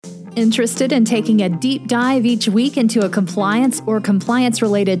Interested in taking a deep dive each week into a compliance or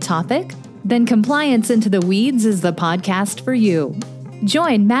compliance-related topic? Then Compliance Into the Weeds is the podcast for you.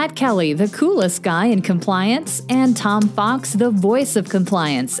 Join Matt Kelly, the coolest guy in compliance, and Tom Fox, the voice of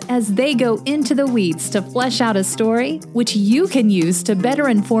compliance, as they go into the weeds to flesh out a story which you can use to better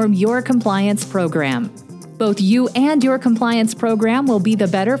inform your compliance program. Both you and your compliance program will be the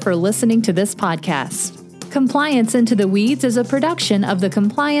better for listening to this podcast. Compliance Into the Weeds is a production of the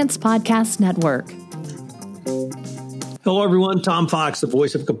Compliance Podcast Network. Hello, everyone. Tom Fox, the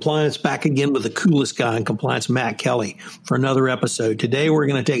voice of compliance, back again with the coolest guy in compliance, Matt Kelly, for another episode. Today, we're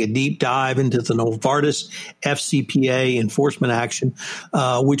going to take a deep dive into the Novartis FCPA enforcement action,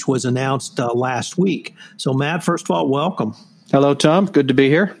 which was announced last week. So, Matt, first of all, welcome. Hello, Tom. Good to be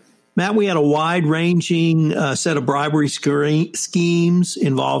here. Matt, we had a wide-ranging set of bribery schemes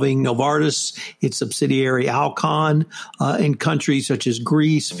involving Novartis, its subsidiary Alcon, in countries such as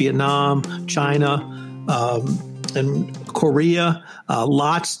Greece, Vietnam, China, and Korea.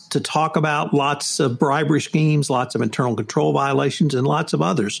 Lots to talk about, lots of bribery schemes, lots of internal control violations, and lots of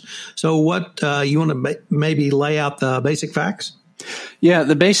others. So what, you want to maybe lay out the basic facts? Yeah,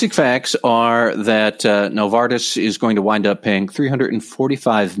 the basic facts are that Novartis is going to wind up paying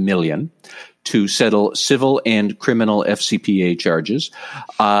 $345 million to settle civil and criminal FCPA charges.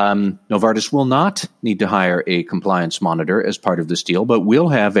 Novartis will not need to hire a compliance monitor as part of this deal, but will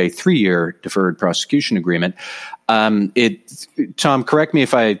have a 3-year deferred prosecution agreement. Tom, correct me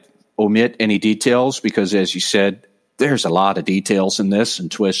if I omit any details, because as you said, there's a lot of details in this and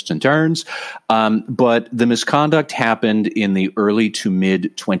twists and turns. But the misconduct happened in the early to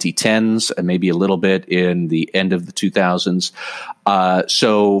mid 2010s, and maybe a little bit in the end of the 2000s.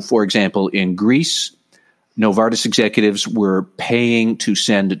 So, for example, in Greece, Novartis executives were paying to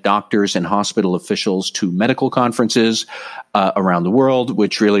send doctors and hospital officials to medical conferences around the world,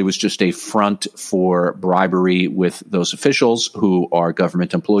 which really was just a front for bribery with those officials who are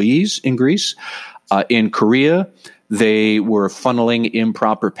government employees in Greece. In Korea, they were funneling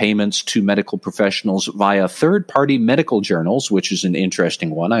improper payments to medical professionals via third-party medical journals, which is an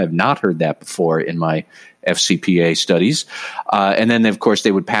interesting one. I have not heard that before in my FCPA studies. And then, of course,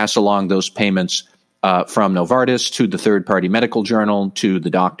 they would pass along those payments from Novartis to the third-party medical journal to the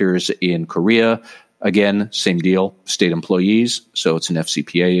doctors in Korea. Again, same deal, state employees, so it's an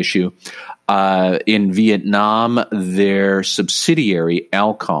FCPA issue. In Vietnam, their subsidiary,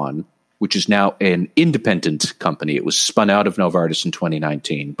 Alcon, which is now an independent company. It was spun out of Novartis in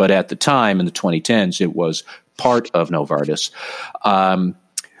 2019. But at the time, in the 2010s, it was part of Novartis.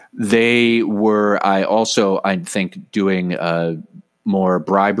 They were, I think, doing more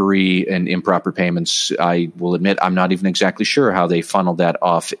bribery and improper payments. I will admit I'm not even exactly sure how they funneled that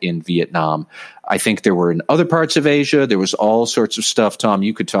off in Vietnam. I think there were in other parts of Asia. There was all sorts of stuff, Tom,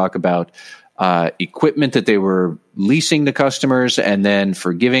 you could talk about. Equipment that they were leasing to customers and then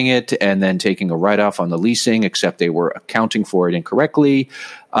forgiving it and then taking a write-off on the leasing, except they were accounting for it incorrectly.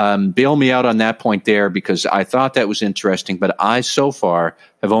 Bail me out on that point there, because I thought that was interesting, but I so far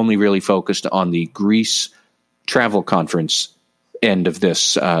have only really focused on the Greece travel conference end of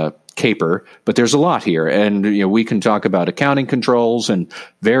this caper, but there's a lot here. And we can talk about accounting controls and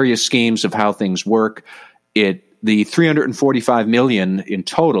various schemes of how things work. The $345 million in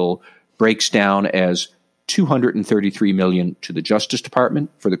total breaks down as $233 million to the Justice Department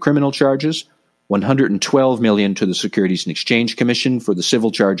for the criminal charges, $112 million to the Securities and Exchange Commission for the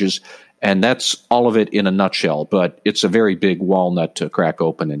civil charges, and that's all of it in a nutshell, but it's a very big walnut to crack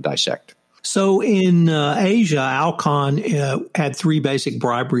open and dissect. So in Asia, Alcon had 3 basic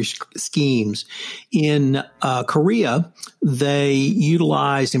bribery schemes. In Korea, they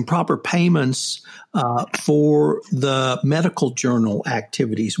utilized improper payments for the medical journal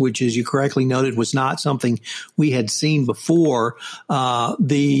activities, which, as you correctly noted, was not something we had seen before.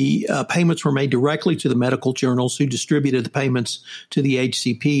 The payments were made directly to the medical journals, who distributed the payments to the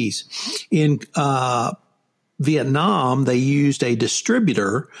HCPs. In Vietnam, they used a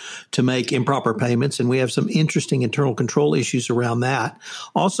distributor to make improper payments, and we have some interesting internal control issues around that.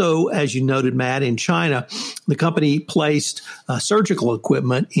 Also, as you noted, Matt, in China, the company placed surgical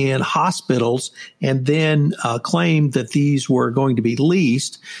equipment in hospitals and then claimed that these were going to be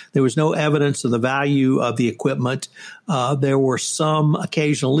leased. There was no evidence of the value of the equipment. There were some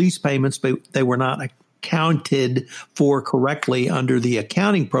occasional lease payments, but they were not accounted for correctly under the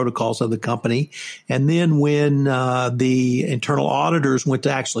accounting protocols of the company. And then when the internal auditors went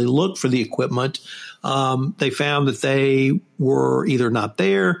to actually look for the equipment, they found that they were either not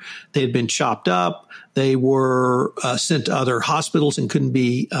there, they had been chopped up, they were sent to other hospitals and couldn't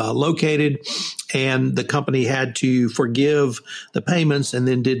be located, and the company had to forgive the payments and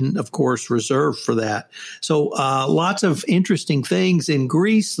then didn't, of course, reserve for that. So lots of interesting things. In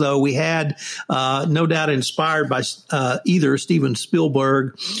Greece, though, we had, no doubt inspired by either Steven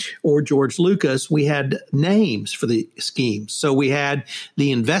Spielberg or George Lucas, we had names for the schemes. So we had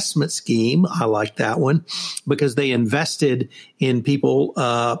the investment scheme. I like that one because they invested in people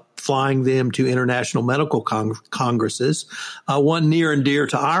flying them to international medical congresses. One near and dear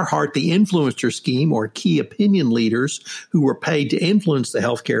to our heart, the influencer scheme, or key opinion leaders who were paid to influence the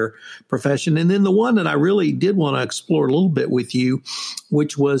healthcare profession. And then the one that I really did want to explore a little bit with you,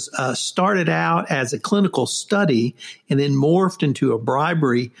 which was started out as a clinical study and then morphed into a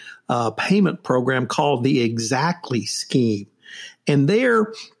bribery payment program called the Exactly scheme. And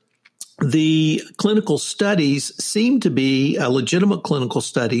there, the clinical studies seem to be legitimate clinical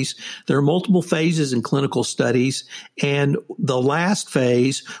studies. There are multiple phases in clinical studies, and the last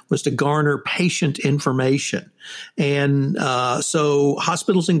phase was to garner patient information. And so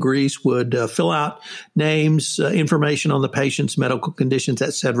hospitals in Greece would fill out names, information on the patient's medical conditions,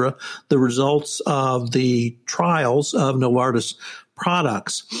 et cetera, the results of the trials of Novartis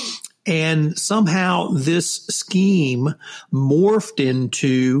products. And somehow this scheme morphed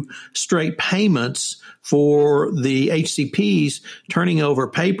into straight payments for the HCPs, turning over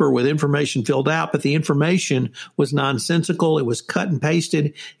paper with information filled out, but the information was nonsensical. It was cut and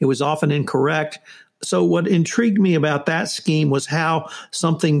pasted. It was often incorrect. So what intrigued me about that scheme was how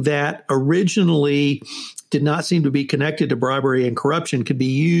something that originally did not seem to be connected to bribery and corruption could be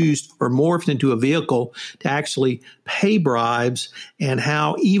used or morphed into a vehicle to actually pay bribes, and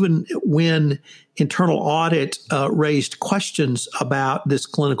how even when internal audit raised questions about this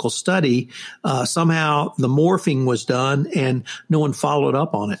clinical study, somehow the morphing was done and no one followed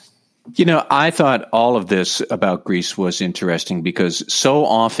up on it. You know, I thought all of this about Greece was interesting because so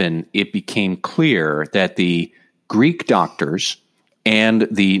often it became clear that the Greek doctors and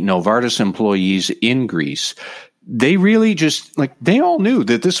the Novartis employees in Greece, they really just, they all knew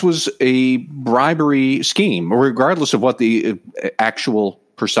that this was a bribery scheme, regardless of what the actual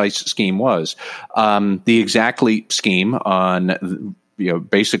precise scheme was. The Exactly scheme on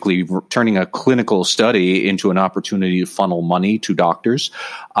basically turning a clinical study into an opportunity to funnel money to doctors.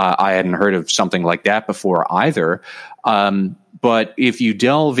 I hadn't heard of something like that before either. But if you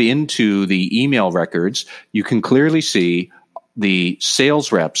delve into the email records, you can clearly see the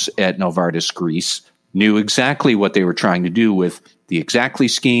sales reps at Novartis Greece knew exactly what they were trying to do with the Exactly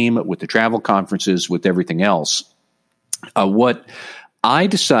scheme, with the travel conferences, with everything else. What I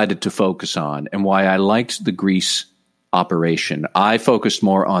decided to focus on, and why I liked the Greece operation, I focused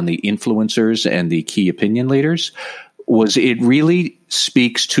more on the influencers and the key opinion leaders, was it really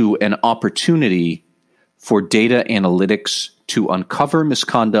speaks to an opportunity for data analytics to uncover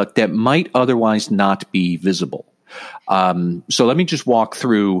misconduct that might otherwise not be visible. So let me just walk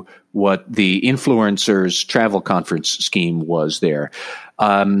through what the influencers travel conference scheme was there.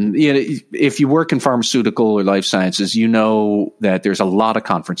 If you work in pharmaceutical or life sciences, you know that there's a lot of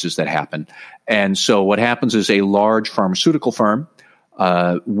conferences that happen. And so what happens is a large pharmaceutical firm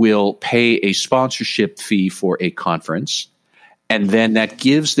will pay a sponsorship fee for a conference. And then that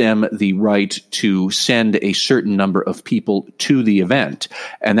gives them the right to send a certain number of people to the event.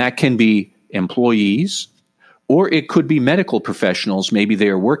 And that can be employees, or it could be medical professionals. Maybe they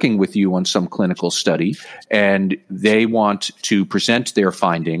are working with you on some clinical study and they want to present their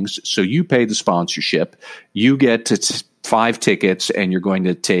findings. So you pay the sponsorship, you get 5 tickets, and you're going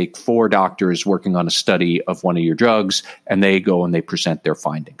to take 4 doctors working on a study of one of your drugs, and they go and they present their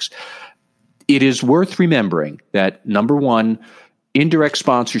findings. It is worth remembering that, number one, indirect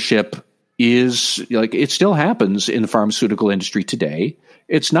sponsorship is it still happens in the pharmaceutical industry today.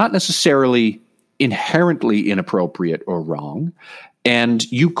 It's not necessarily inherently inappropriate or wrong. And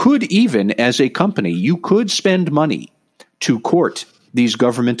you could even, as a company, you could spend money to court these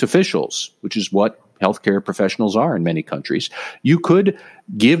government officials, which is what healthcare professionals are in many countries. You could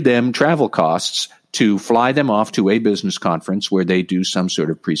give them travel costs to fly them off to a business conference where they do some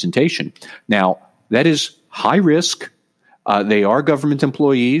sort of presentation. Now, that is high risk. They are government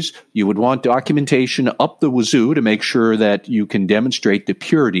employees. You would want documentation up the wazoo to make sure that you can demonstrate the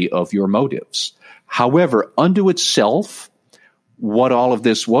purity of your motives. However, unto itself, what all of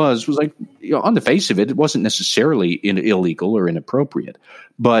this was on the face of it, it wasn't necessarily illegal or inappropriate.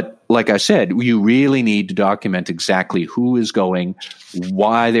 But like I said, you really need to document exactly who is going,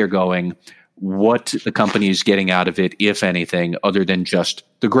 why they're going, what the company is getting out of it, if anything, other than just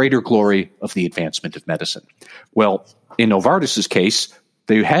the greater glory of the advancement of medicine. Well, in Novartis's case,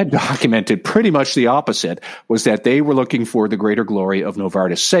 they had documented pretty much the opposite, was that they were looking for the greater glory of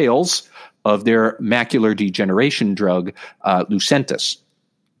Novartis sales of their macular degeneration drug, Lucentis.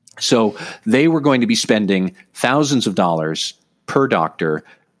 So they were going to be spending thousands of dollars per doctor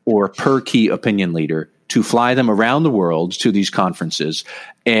or per key opinion leader to fly them around the world to these conferences.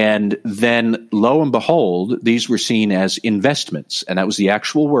 And then, lo and behold, these were seen as investments. And that was the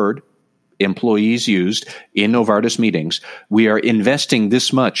actual word employees used in Novartis meetings. We are investing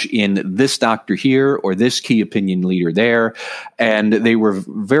this much in this doctor here or this key opinion leader there. And they were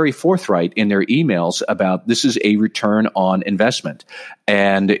very forthright in their emails about this is a return on investment.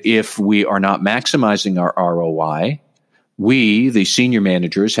 And if we are not maximizing our ROI, we, the senior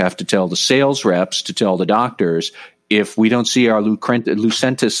managers, have to tell the sales reps to tell the doctors, if we don't see our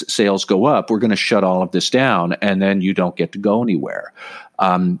Lucentis sales go up, we're going to shut all of this down, and then you don't get to go anywhere.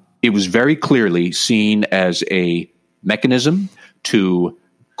 It was very clearly seen as a mechanism to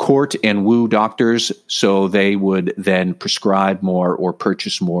court and woo doctors so they would then prescribe more or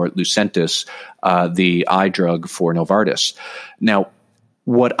purchase more Lucentis, the eye drug for Novartis. Now,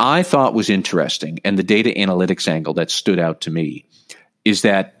 what I thought was interesting, and the data analytics angle that stood out to me, is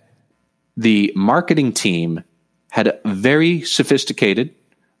that the marketing team had a very sophisticated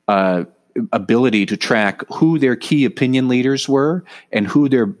ability to track who their key opinion leaders were and who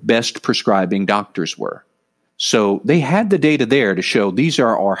their best prescribing doctors were. So they had the data there to show these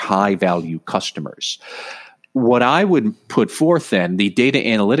are our high-value customers. What I would put forth then, the data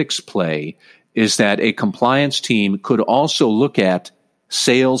analytics play, is that a compliance team could also look at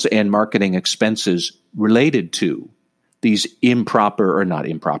sales and marketing expenses related to these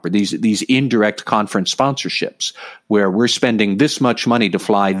these indirect conference sponsorships, where we're spending this much money to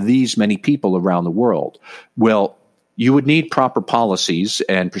fly these many people around the world. Well, you would need proper policies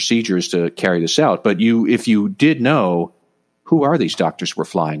and procedures to carry this out. But if you did know who are these doctors we're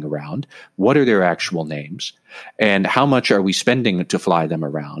flying around, what are their actual names, and how much are we spending to fly them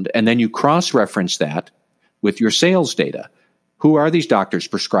around, and then you cross-reference that with your sales data. Who are these doctors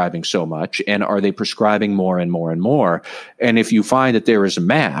prescribing so much, and are they prescribing more and more and more? And if you find that there is a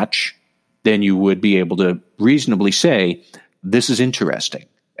match, then you would be able to reasonably say, this is interesting.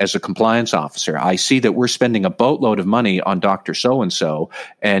 As a compliance officer, I see that we're spending a boatload of money on Dr. So-and-so,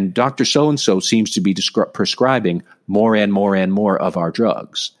 and Dr. So-and-so seems to be prescribing more and more and more of our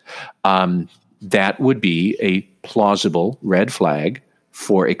drugs. That would be a plausible red flag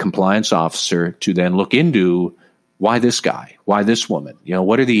for a compliance officer to then look into. Why this guy? Why this woman?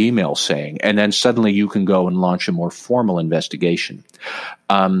 What are the emails saying? And then suddenly you can go and launch a more formal investigation.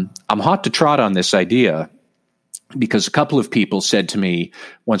 I'm hot to trot on this idea because a couple of people said to me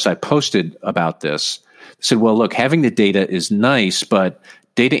once I posted about this, they said, well, look, having the data is nice, but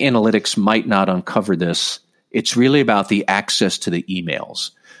data analytics might not uncover this. It's really about the access to the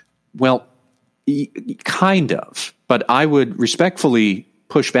emails. Well, kind of, but I would respectfully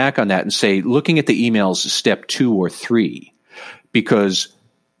push back on that and say, looking at the emails is step 2 or 3, because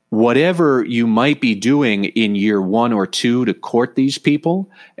whatever you might be doing in year 1 or 2 to court these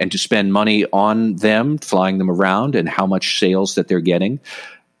people and to spend money on them, flying them around, and how much sales that they're getting,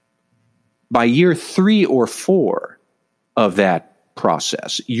 by year 3 or 4 of that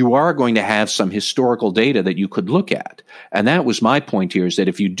process, you are going to have some historical data that you could look at. And that was my point here, is that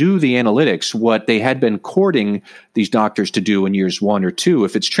if you do the analytics, what they had been courting these doctors to do in years 1 or 2,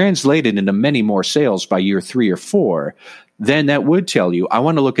 if it's translated into many more sales by year 3 or 4, then that would tell you, I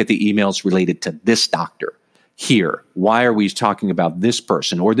want to look at the emails related to this doctor here. Why are we talking about this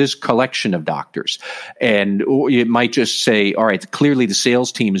person or this collection of doctors? And it might just say, all right, clearly the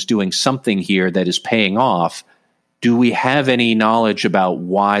sales team is doing something here that is paying off. Do we have any knowledge about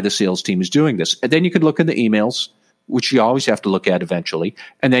why the sales team is doing this? And then you could look in the emails, which you always have to look at eventually.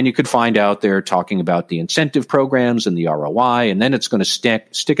 And then you could find out they're talking about the incentive programs and the ROI. And then it's going to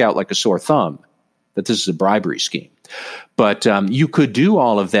stick out like a sore thumb that this is a bribery scheme. But you could do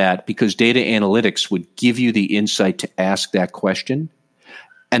all of that because data analytics would give you the insight to ask that question.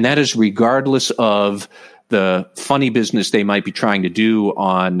 And that is regardless of the funny business they might be trying to do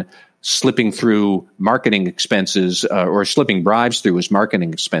on slipping through marketing expenses or slipping bribes through as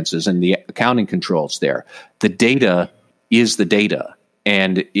marketing expenses and the accounting controls there. The data is the data.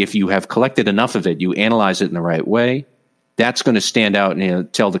 And if you have collected enough of it, you analyze it in the right way, that's going to stand out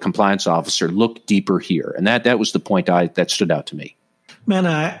and tell the compliance officer, look deeper here. And that was the point that stood out to me. Man,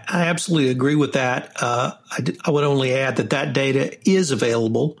 I absolutely agree with that. I would only add that data is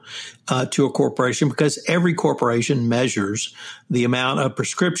available to a corporation because every corporation measures the amount of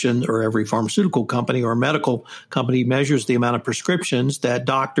prescriptions, or every pharmaceutical company or medical company measures the amount of prescriptions that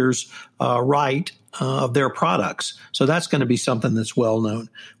doctors write of their products. So that's going to be something that's well known.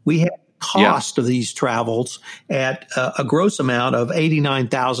 We have cost of these travels at a gross amount of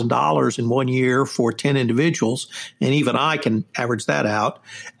 $89,000 in 1 year for 10 individuals. And even I can average that out.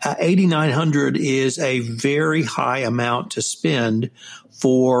 $8,900 is a very high amount to spend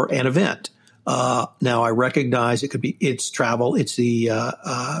for an event. Now I recognize it's travel, it's the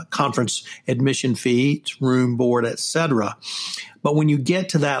conference admission fee, it's room, board, etc. But when you get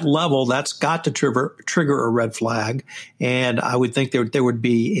to that level, that's got to trigger a red flag. And I would think there would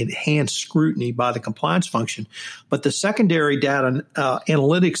be enhanced scrutiny by the compliance function. But the secondary data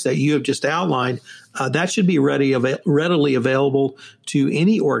analytics that you have just outlined, that should be readily available to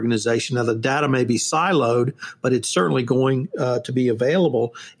any organization. Now, the data may be siloed, but it's certainly going to be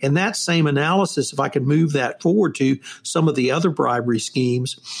available. And that same analysis, if I could move that forward to some of the other bribery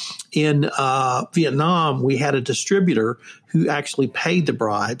schemes, in Vietnam, we had a distributor who actually paid the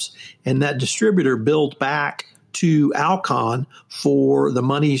bribes, and that distributor billed back to Alcon for the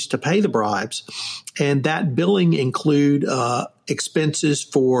monies to pay the bribes. And that billing include expenses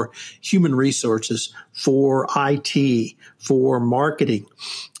for human resources, for IT, for marketing.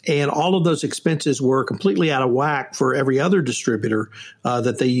 And all of those expenses were completely out of whack for every other distributor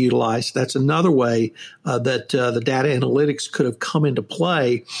that they utilized. That's another way that the data analytics could have come into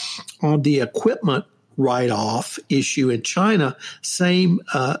play on the equipment write-off issue in China. Same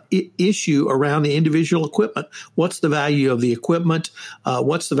issue around the individual equipment. What's the value of the equipment?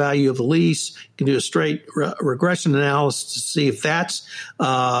 What's the value of the lease? You can do a straight regression analysis to see if that's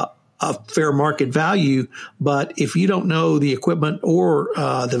a fair market value. But if you don't know the equipment or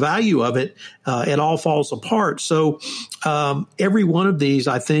the value of it, it all falls apart. So every one of these,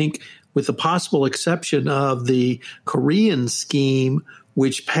 I think, with the possible exception of the Korean scheme,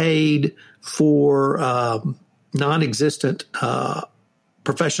 which paid for non-existent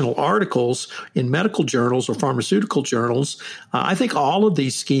professional articles in medical journals or pharmaceutical journals, I think all of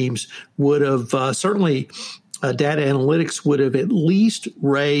these schemes would have certainly data analytics would have at least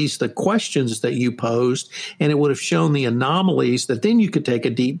raised the questions that you posed, and it would have shown the anomalies that then you could take a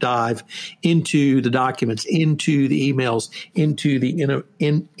deep dive into the documents, into the emails, into the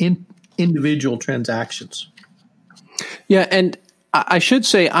individual transactions. Yeah, and I should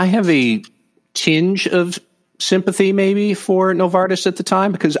say I have a tinge of sympathy maybe for Novartis at the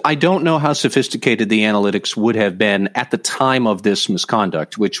time, because I don't know how sophisticated the analytics would have been at the time of this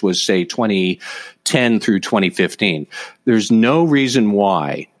misconduct, which was, say, 2010 through 2015. There's no reason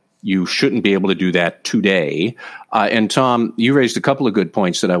why you shouldn't be able to do that today. And Tom, you raised a couple of good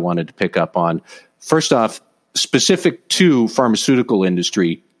points that I wanted to pick up on. First off, specific to pharmaceutical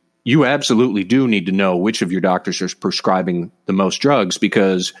industry, you absolutely do need to know which of your doctors are prescribing the most drugs,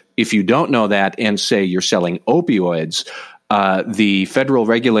 because if you don't know that and say you're selling opioids, the federal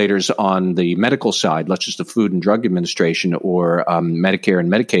regulators on the medical side, let's just the Food and Drug Administration or Medicare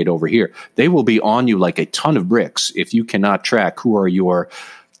and Medicaid over here, they will be on you like a ton of bricks if you cannot track who are your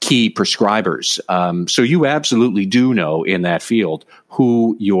key prescribers. So you absolutely do know in that field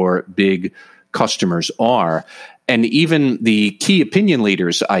who your big customers are. And even the key opinion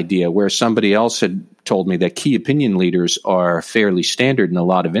leaders idea, where somebody else had told me that key opinion leaders are fairly standard in a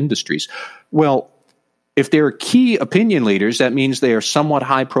lot of industries. Well, if they're key opinion leaders, that means they are somewhat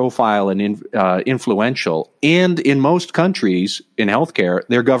high profile and influential. And in most countries in healthcare,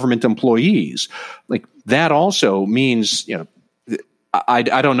 they're government employees. Like that also means, you know, I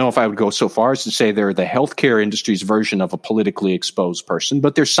don't know if I would go so far as to say they're the healthcare industry's version of a politically exposed person,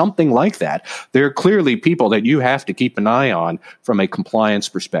 but there's something like that. They're clearly people that you have to keep an eye on from a compliance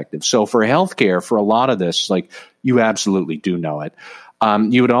perspective. So for healthcare, for a lot of this, like you absolutely do know it.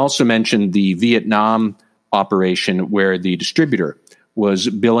 You had also mentioned the Vietnam operation where the distributor was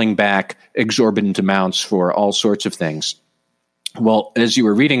billing back exorbitant amounts for all sorts of things. Well, as you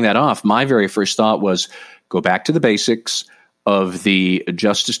were reading that off, my very first thought was go back to the basics of the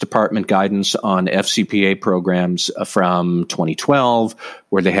Justice Department guidance on FCPA programs from 2012,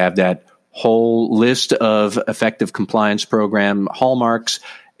 where they have that whole list of effective compliance program hallmarks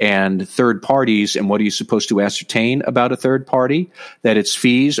and third parties. And what are you supposed to ascertain about a third party? That its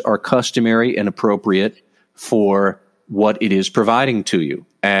fees are customary and appropriate for what it is providing to you.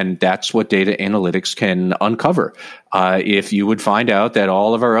 And that's what data analytics can uncover. If you would find out that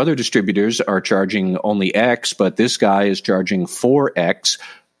all of our other distributors are charging only X, but this guy is charging 4X,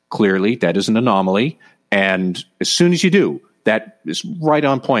 clearly that is an anomaly. And as soon as you do, that is right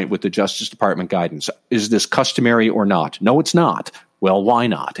on point with the Justice Department guidance. Is this customary or not? No, it's not. Well, why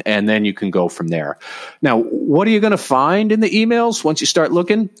not? And then you can go from there. Now, what are you going to find in the emails once you start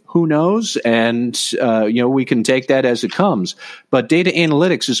looking? Who knows? And, we can take that as it comes. But data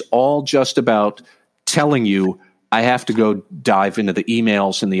analytics is all just about telling you, I have to go dive into the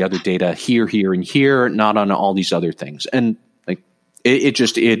emails and the other data here, and here, not on all these other things. And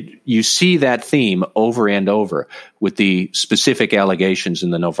you see that theme over and over with the specific allegations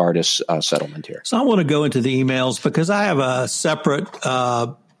in the Novartis settlement here. So I want to go into the emails because I have a separate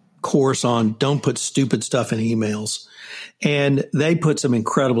course on don't put stupid stuff in emails. And they put some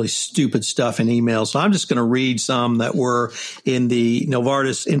incredibly stupid stuff in emails. So I'm just going to read some that were in the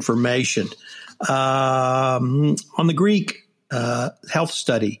Novartis information. On the Greek health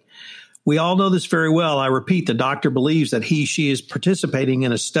study, we all know this very well. I repeat, the doctor believes that she is participating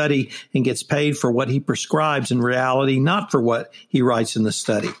in a study and gets paid for what he prescribes in reality, not for what he writes in the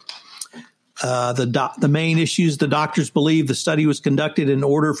study. The main issues, the doctors believe the study was conducted in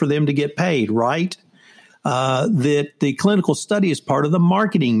order for them to get paid, right? That the clinical study is part of the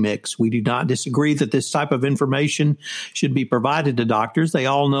marketing mix. We do not disagree that this type of information should be provided to doctors. They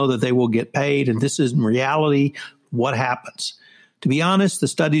all know that they will get paid, and this is in reality what happens. To be honest, the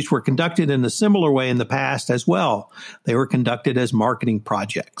studies were conducted in a similar way in the past as well. They were conducted as marketing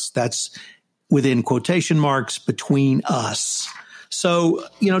projects. That's within quotation marks between us. So,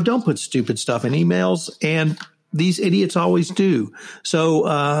 don't put stupid stuff in emails, and these idiots always do.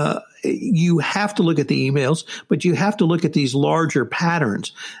 So you have to look at the emails, but you have to look at these larger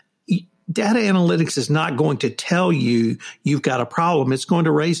patterns. Data analytics is not going to tell you you've got a problem. It's going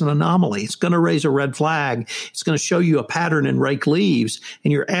to raise an anomaly. It's going to raise a red flag. It's going to show you a pattern and rake leaves.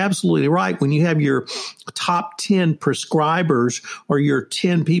 And you're absolutely right. When you have your top 10 prescribers or your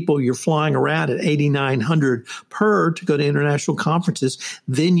 10 people you're flying around at 8,900 per to go to international conferences,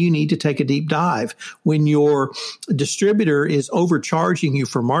 then you need to take a deep dive. When your distributor is overcharging you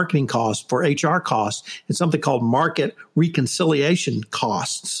for marketing costs, for HR costs, it's something called market reconciliation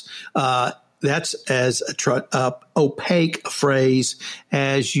costs. That's as opaque a phrase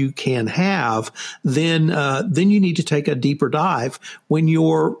as you can have. Then you need to take a deeper dive. When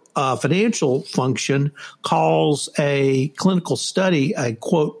your financial function calls a clinical study a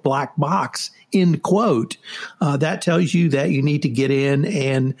quote black box, end quote, that tells you that you need to get in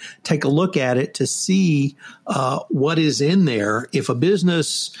and take a look at it to see what is in there. If a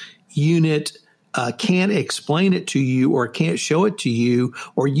business unit can't explain it to you or can't show it to you,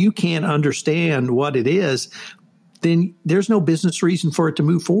 or you can't understand what it is, then there's no business reason for it to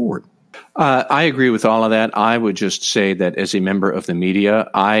move forward. I agree with all of that. I would just say that as a member of the media,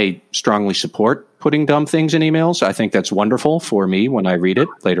 I strongly support putting dumb things in emails. I think that's wonderful for me when I read it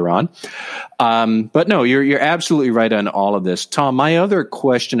later on. But no, you're absolutely right on all of this. Tom, my other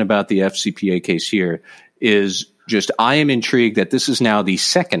question about the FCPA case here is just I am intrigued that this is now the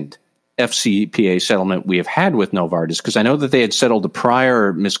second FCPA settlement we have had with Novartis, because I know that they had settled a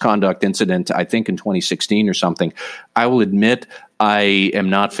prior misconduct incident, I think in 2016 or something. I will admit I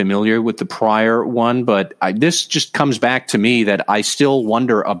am not familiar with the prior one, but this just comes back to me that I still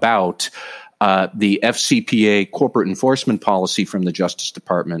wonder about the FCPA corporate enforcement policy from the Justice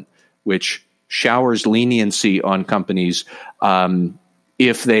Department, which showers leniency on companies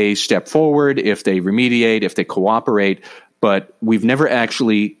if they step forward, if they remediate, if they cooperate. But we've never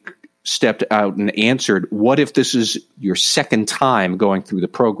actually stepped out and answered, what if this is your second time going through the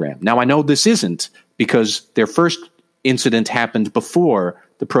program? Now, I know this isn't, because their first incident happened before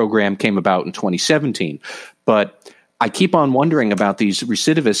the program came about in 2017. But I keep on wondering about these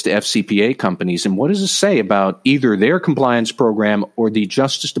recidivist FCPA companies, and what does it say about either their compliance program or the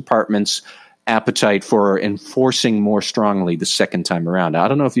Justice Department's appetite for enforcing more strongly the second time around? I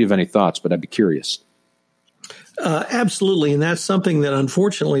don't know if you have any thoughts, but I'd be curious. Absolutely. And that's something that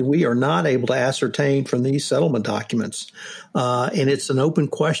unfortunately we are not able to ascertain from these settlement documents. And it's an open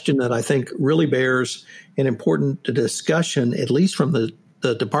question that I think really bears an important discussion, at least from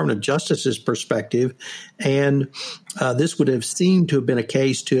the Department of Justice's perspective. And this would have seemed to have been a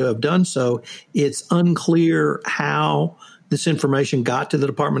case to have done so. It's unclear how this information got to the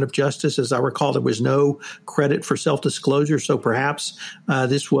Department of Justice. As I recall, there was no credit for self-disclosure. So perhaps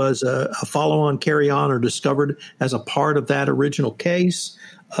this was a follow-on, carry-on, or discovered as a part of that original case.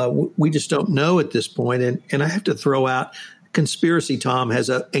 We just don't know at this point. And I have to throw out, Conspiracy Tom has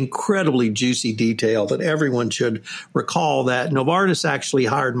an incredibly juicy detail that everyone should recall, that Novartis actually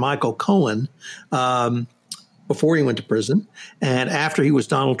hired Michael Cohen before he went to prison and after he was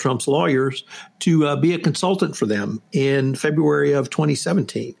Donald Trump's lawyers to be a consultant for them in February of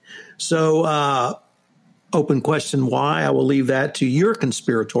 2017. So open question why. I will leave that to your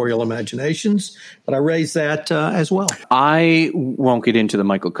conspiratorial imaginations, but I raise that as well. I won't get into the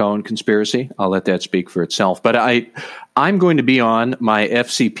Michael Cohen conspiracy. I'll let that speak for itself. But I'm going to be on my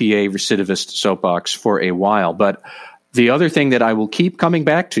FCPA recidivist soapbox for a while. But the other thing that I will keep coming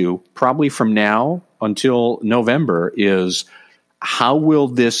back to, probably from now until November, is how will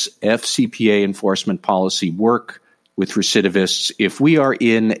this FCPA enforcement policy work with recidivists if we are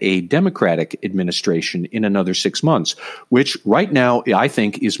in a Democratic administration in another 6 months, which right now I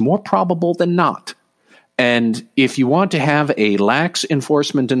think is more probable than not. And if you want to have a lax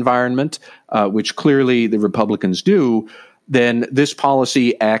enforcement environment, which clearly the Republicans do, then this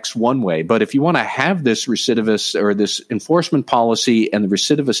policy acts one way. But if you want to have this recidivist or this enforcement policy and the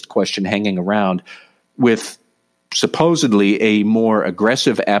recidivist question hanging around with supposedly a more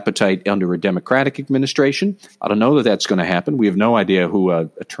aggressive appetite under a Democratic administration, I don't know that that's going to happen. We have no idea who an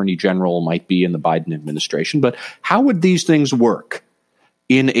attorney general might be in the Biden administration. But how would these things work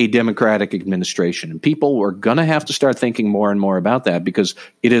in a Democratic administration? And people are going to have to start thinking more and more about that, because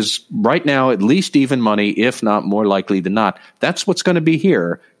it is right now at least even money, if not more likely than not. That's what's going to be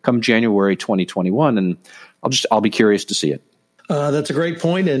here come January 2021. And I'll be curious to see it. That's a great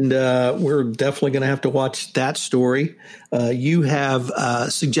point, and we're definitely going to have to watch that story. You have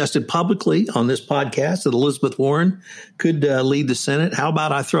suggested publicly on this podcast that Elizabeth Warren could lead the Senate. How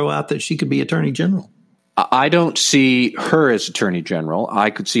about I throw out that she could be Attorney General? I don't see her as Attorney General.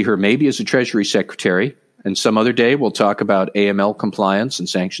 I could see her maybe as a Treasury Secretary, and some other day we'll talk about AML compliance and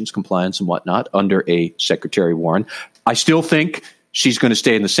sanctions compliance and whatnot under a Secretary Warren. I still think she's going to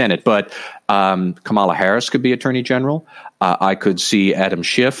stay in the Senate, but Kamala Harris could be Attorney General. I could see Adam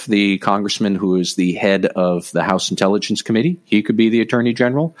Schiff, the congressman who is the head of the House Intelligence Committee. He could be the Attorney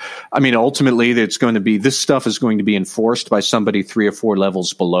General. I mean, ultimately, this stuff is going to be enforced by somebody 3 or 4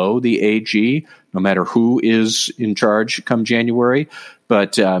 levels below the AG, no matter who is in charge come January.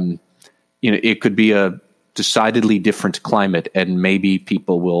 But it could be a decidedly different climate, and maybe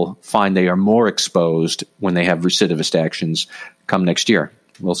people will find they are more exposed when they have recidivist actions come next year.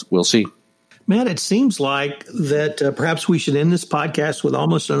 We'll see. Matt, it seems like that perhaps we should end this podcast with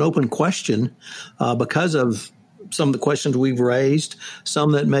almost an open question because of some of the questions we've raised,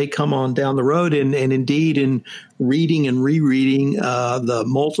 some that may come on down the road. And indeed, in reading and rereading the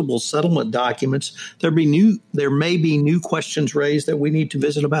multiple settlement documents, there may be new questions raised that we need to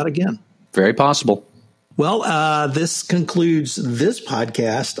visit about again. Very possible. Well, this concludes this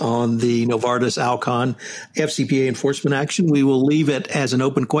podcast on the Novartis Alcon FCPA enforcement action. We will leave it as an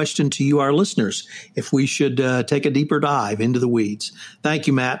open question to you, our listeners, if we should take a deeper dive into the weeds. Thank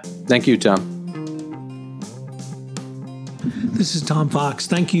you, Matt. Thank you, Tom. This is Tom Fox.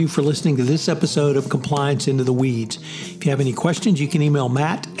 Thank you for listening to this episode of Compliance Into the Weeds. If you have any questions, you can email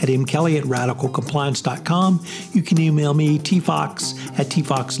Matt at mkelly@radicalcompliance.com. You can email me,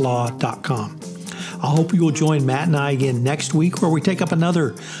 tfox@tfoxlaw.com. I hope you will join Matt and I again next week, where we take up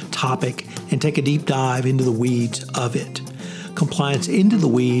another topic and take a deep dive into the weeds of it. Compliance Into the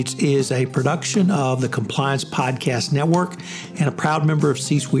Weeds is a production of the Compliance Podcast Network and a proud member of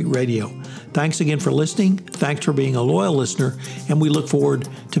C-Suite Radio. Thanks again for listening. Thanks for being a loyal listener, and we look forward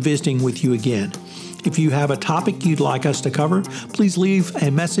to visiting with you again. If you have a topic you'd like us to cover, please leave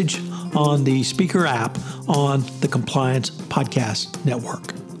a message on the speaker app on the Compliance Podcast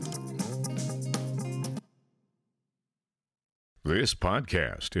Network. This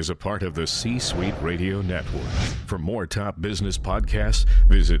podcast is a part of the C-Suite Radio Network. For more top business podcasts,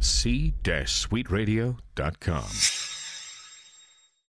 visit c-suiteradio.com.